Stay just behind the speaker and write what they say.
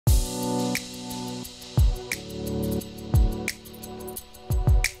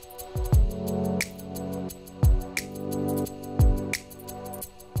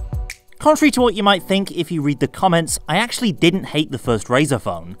Contrary to what you might think if you read the comments, I actually didn't hate the first Razer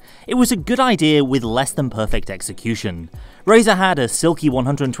phone. It was a good idea with less than perfect execution. Razer had a silky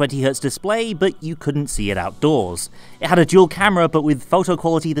 120Hz display, but you couldn't see it outdoors. It had a dual camera, but with photo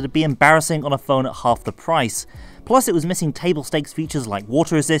quality that'd be embarrassing on a phone at half the price. Plus it was missing table stakes features like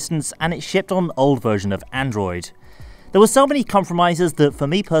water resistance, and it shipped on an old version of Android. There were so many compromises that for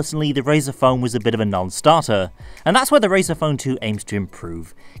me personally the Razer Phone was a bit of a non-starter, and that's where the Razer Phone 2 aims to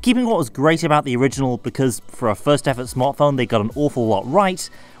improve, keeping what was great about the original because for a first effort smartphone they got an awful lot right,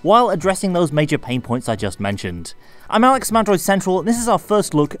 while addressing those major pain points I just mentioned. I'm Alex from Android Central, and this is our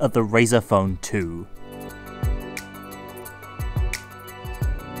first look at the Razer Phone 2.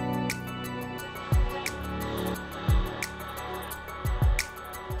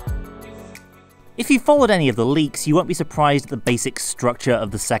 If you followed any of the leaks, you won't be surprised at the basic structure of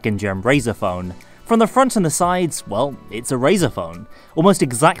the second-gen Razer phone. From the front and the sides, well, it's a Razer phone. Almost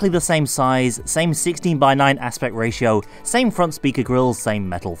exactly the same size, same 16:9 aspect ratio, same front speaker grills, same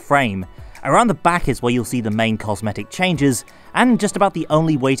metal frame. Around the back is where you'll see the main cosmetic changes, and just about the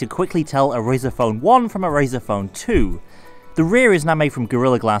only way to quickly tell a Razer Phone 1 from a Razer Phone 2. The rear is now made from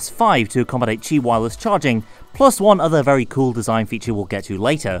Gorilla Glass 5 to accommodate Qi wireless charging, plus one other very cool design feature we'll get to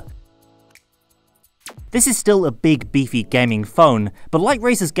later. This is still a big, beefy gaming phone, but like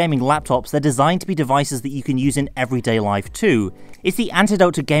Razer's gaming laptops, they're designed to be devices that you can use in everyday life too. It's the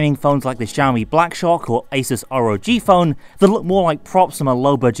antidote to gaming phones like the Xiaomi Blackshock or Asus ROG phone that look more like props from a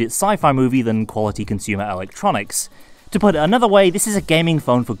low-budget sci-fi movie than quality consumer electronics. To put it another way, this is a gaming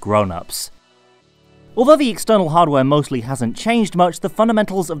phone for grown-ups. Although the external hardware mostly hasn't changed much, the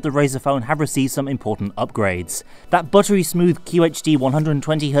fundamentals of the Razer phone have received some important upgrades. That buttery smooth QHD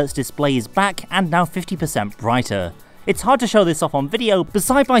 120Hz display is back and now 50% brighter. It's hard to show this off on video, but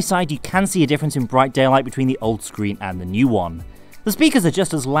side by side you can see a difference in bright daylight between the old screen and the new one. The speakers are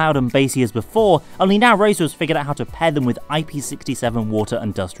just as loud and bassy as before, only now Razer has figured out how to pair them with IP67 water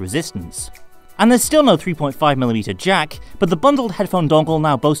and dust resistance. And there's still no 3.5mm jack, but the bundled headphone dongle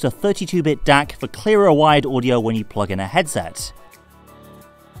now boasts a 32-bit DAC for clearer wired audio when you plug in a headset.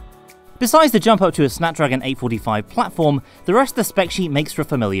 Besides the jump up to a Snapdragon 845 platform, the rest of the spec sheet makes for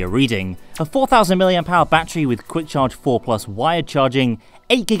familiar reading. A 4000mAh battery with Quick Charge 4 Plus wired charging,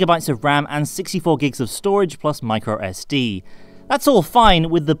 8GB of RAM and 64GB of storage plus microSD. That's all fine,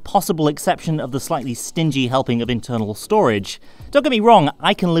 with the possible exception of the slightly stingy helping of internal storage. Don't get me wrong,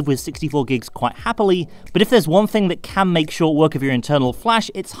 I can live with 64GB quite happily, but if there's one thing that can make short work of your internal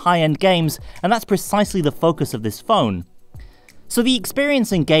flash, it's high-end games, and that's precisely the focus of this phone. So the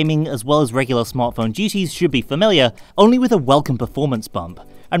experience in gaming as well as regular smartphone duties should be familiar, only with a welcome performance bump.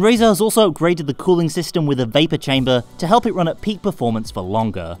 And Razer has also upgraded the cooling system with a vapor chamber to help it run at peak performance for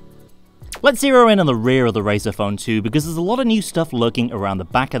longer. Let's zero in on the rear of the Razer Phone 2 because there's a lot of new stuff lurking around the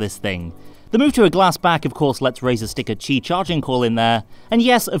back of this thing. The move to a glass back of course lets Razer stick a Qi charging coil in there, and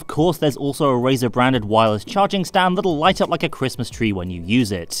yes, of course there's also a Razer branded wireless charging stand that'll light up like a Christmas tree when you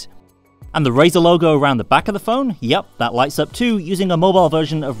use it. And the Razer logo around the back of the phone? Yep, that lights up too using a mobile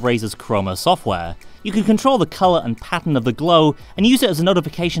version of Razer's Chroma software. You can control the colour and pattern of the glow, and use it as a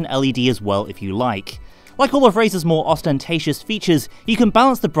notification LED as well if you like. Like all of Razer's more ostentatious features, you can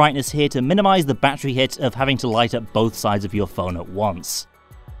balance the brightness here to minimise the battery hit of having to light up both sides of your phone at once.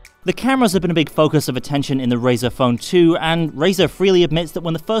 The cameras have been a big focus of attention in the Razer Phone 2, and Razer freely admits that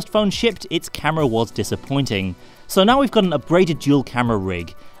when the first phone shipped, its camera was disappointing. So now we've got an upgraded dual camera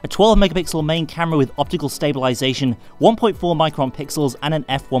rig, a 12MP main camera with optical stabilisation, 1.4 micron pixels and an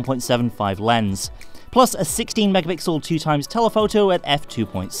f1.75 lens, plus a 16MP 2x telephoto at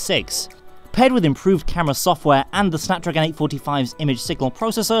f2.6. Paired with improved camera software and the Snapdragon 845's image signal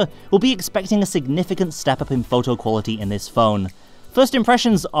processor, we'll be expecting a significant step up in photo quality in this phone. First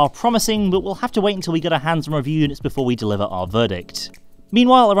impressions are promising, but we'll have to wait until we get our hands on review units before we deliver our verdict.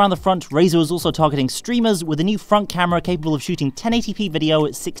 Meanwhile, around the front, Razer is also targeting streamers with a new front camera capable of shooting 1080p video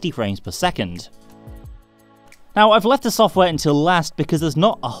at 60 frames per second. Now, I've left the software until last because there's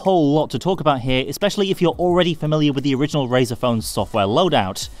not a whole lot to talk about here, especially if you're already familiar with the original Razer phone's software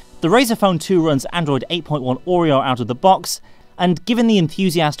loadout. The Razer Phone 2 runs Android 8.1 Oreo out of the box, and given the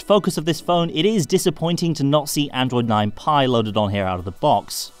enthusiast focus of this phone, it is disappointing to not see Android 9 Pie loaded on here out of the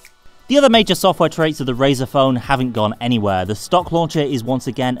box. The other major software traits of the Razer phone haven't gone anywhere. The stock launcher is once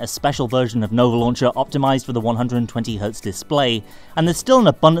again a special version of Nova Launcher optimized for the 120Hz display, and there's still an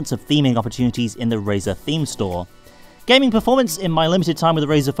abundance of theming opportunities in the Razer theme store. Gaming performance in my limited time with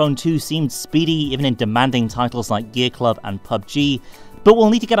the Razer Phone 2 seemed speedy even in demanding titles like Gear Club and PUBG, but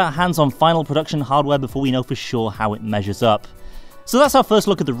we'll need to get our hands on final production hardware before we know for sure how it measures up. So that's our first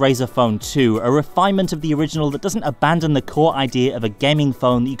look at the Razer Phone 2, a refinement of the original that doesn't abandon the core idea of a gaming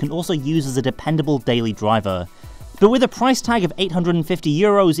phone that you can also use as a dependable daily driver. But with a price tag of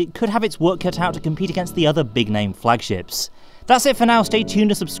 €850, it could have its work cut out to compete against the other big-name flagships. That's it for now. Stay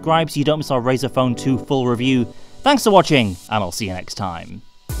tuned and subscribe so you don't miss our Razer Phone 2 full review. Thanks for watching, and I'll see you next time.